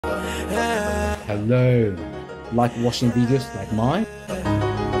Hello. Like watching videos like mine?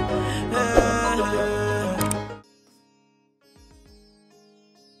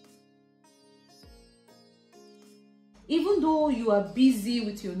 Even though you are busy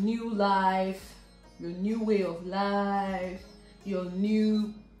with your new life, your new way of life, your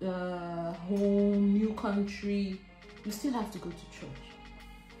new home, new country, you still have to go to church.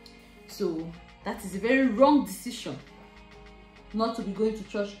 So that is a very wrong decision not to be going to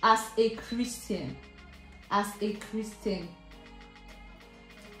church as a Christian. As a Christian,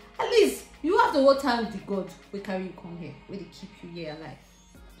 at least you have to thank the God we carry you come here, where they keep you here alive,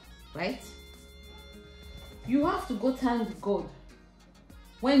 right? You have to go thank the God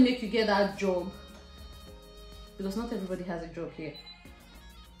when make you get that job, because not everybody has a job here.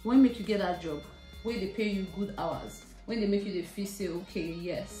 When make you get that job, where they pay you good hours, when they make you the feel say, okay,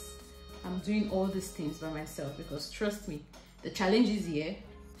 yes, I'm doing all these things by myself. Because trust me, the challenges here,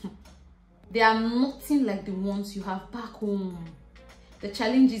 they are nothing like the ones you have back home. The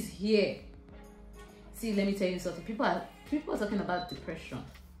challenges here. See, let me tell you something. People are talking about depression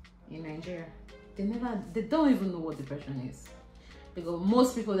in Nigeria. They don't even know what depression is. Because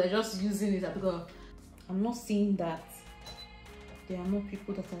most people, they're just using it because I'm not saying that there are more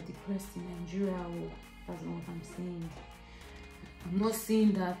people that are depressed in Nigeria. Or that's not what I'm saying. I'm not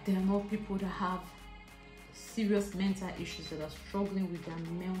saying that there are not people that have serious mental issues, that are struggling with their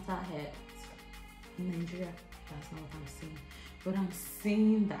mental health in Nigeria. That's not what I'm saying. But I'm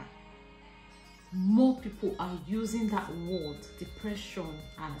saying that more people are using that word depression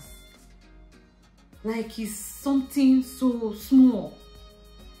as like it's something so small.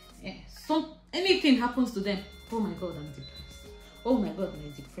 Anything happens to them, oh my God, I'm depressed. Oh my God,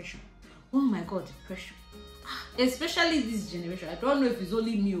 my depression. Oh my God, depression. Especially this generation. I don't know if it's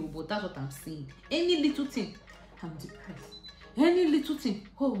only me, but that's what I'm saying. Any little thing, I'm depressed. Any little thing,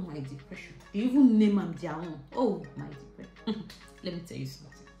 oh my depression. They even name them their own. Oh my depression. Let me tell you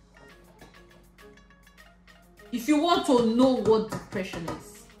something. If you want to know what depression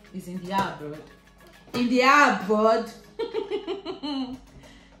is, it's in the air, bird. In the air, bird.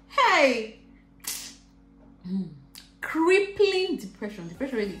 Hey. Crippling depression.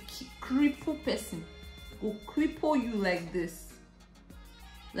 Depression really cripple person. Will cripple you like this.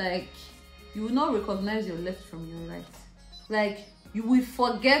 Like you will not recognize your left from your right. Like you will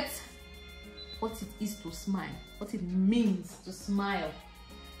forget what it is to smile, what it means to smile.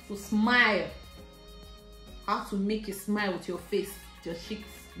 To smile. How to make a smile with your face, your cheeks,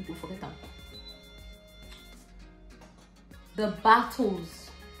 you will forget them. The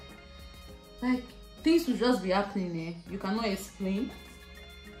battles, like things will just be happening, you cannot explain.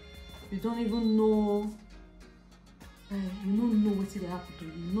 You don't even know. You don't know what they happen to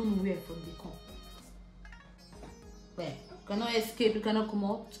you. You don't know where from they come. Well, you cannot escape. You cannot come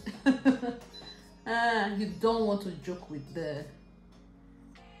out. You don't want to joke with the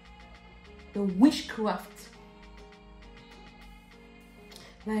witchcraft.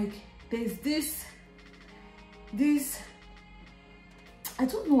 Like there's this. I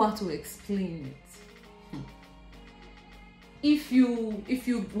don't know how to explain it. If you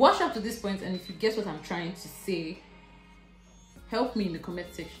watch up to this point and if you guess what I'm trying to say, help me in the comment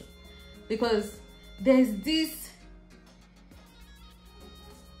section, because there's this,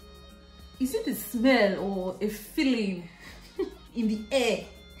 is it a smell or a feeling in the air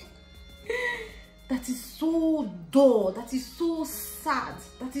that is so dull, that is so sad,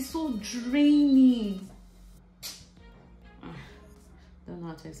 that is so draining? Don't know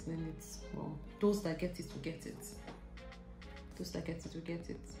how to explain it. Well, those that get it will get it. Those that get it will get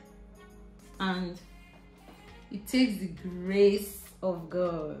it. And it takes the grace of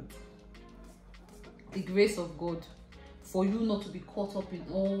God. The grace of God for you not to be caught up in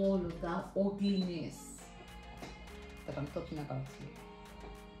all of that ugliness that I'm talking about here.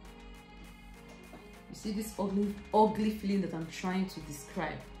 You see this ugly feeling that I'm trying to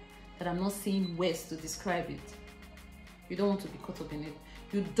describe, that I'm not saying words to describe it. You don't want to be caught up in it.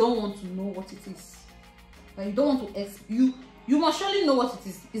 You don't want to know what it is. Like you don't want to you must surely know what it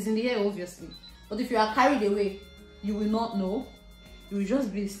is. It's in the air, obviously. But if you are carried away, you will not know. You will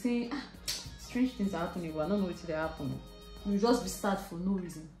just be saying, strange things are happening, but I don't know what they happen. You will just be sad for no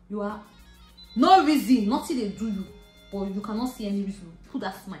reason. You are no reason, nothing they do you, but you cannot see any reason. Put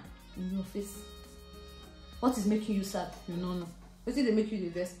that smile in your face. What is making you sad? You don't know. What is they make you the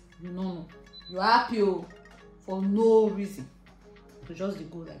best? You don't know. You are happy for no reason. To just be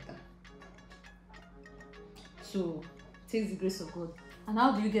good like that. So it takes the grace of God. And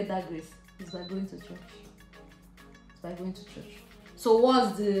how do you get that grace? It's by going to church. It's by going to church. So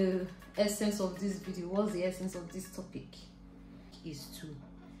what's the essence of this video? What's the essence of this topic? Is to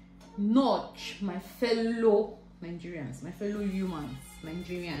nudge my fellow Nigerians, my fellow humans,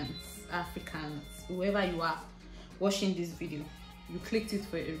 Nigerians, Africans, whoever you are watching this video. You clicked it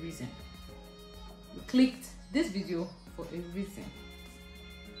for a reason. You clicked this video for a reason.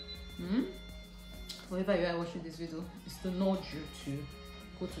 Whoever you are watching this video, is to nudge you to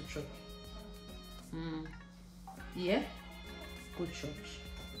go to church. Yeah, go to church.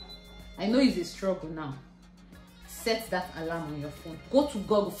 I know it's a struggle now. Set that alarm on your phone. Go to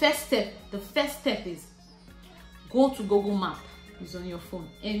Google. The first step is go to Google Map. It's on your phone,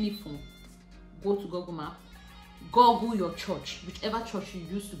 any phone. Go to Google Map. Google your church, whichever church you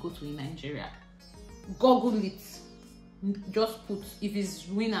used to go to in Nigeria. Google it. Just put, if it's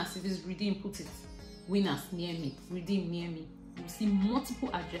Winners, if it's Redeem, put it. Winners near me, Redeem near me. You see multiple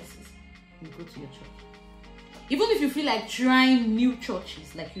addresses. You go to your church. Even if you feel like trying new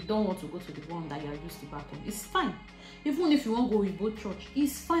churches, like you don't want to go to the one that you are used to back home, it's fine. Even if you want to go with both church,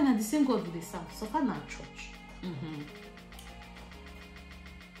 it's fine. At the same God will they serve. So far now church.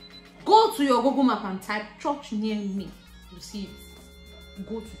 Go to your Google Map and type church near me. You see it.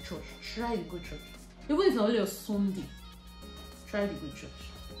 Go to church. Try the good church. Even if it's only a Sunday, try the good church.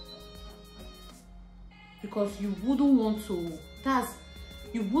 Because you wouldn't want to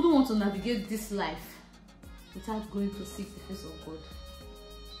navigate this life without going to seek the face of God.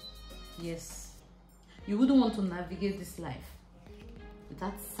 Yes. You wouldn't want to navigate this life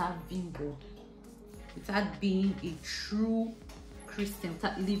without serving God, without being a true Christian,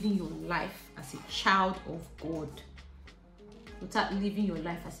 without living your life as a child of God. Without living your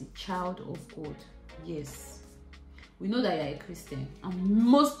life as a child of God. Yes. We know that you're a Christian, and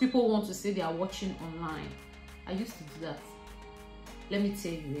most people want to say they are watching online. I used to do that. Let me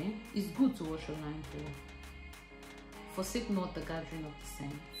tell you, it's good to watch online too. Forsake not the gathering of the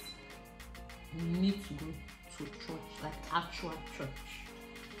saints. You need to go to church, like actual church.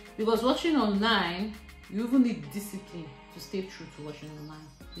 Because watching online, you even need discipline to stay true to watching online.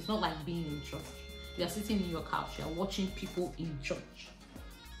 It's not like being in church. You are sitting in your couch, you are watching people in church.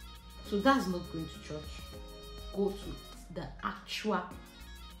 So that's not going to church. Go to the actual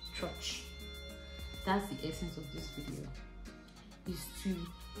church. That's the essence of this video. Is to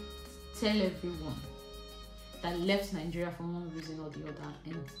tell everyone that left Nigeria for one reason or the other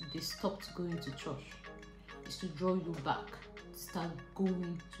and they stopped going to church. Is to draw you back. Start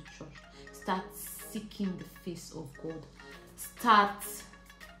going to church. Start seeking the face of God. Start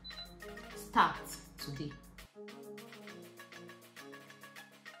today.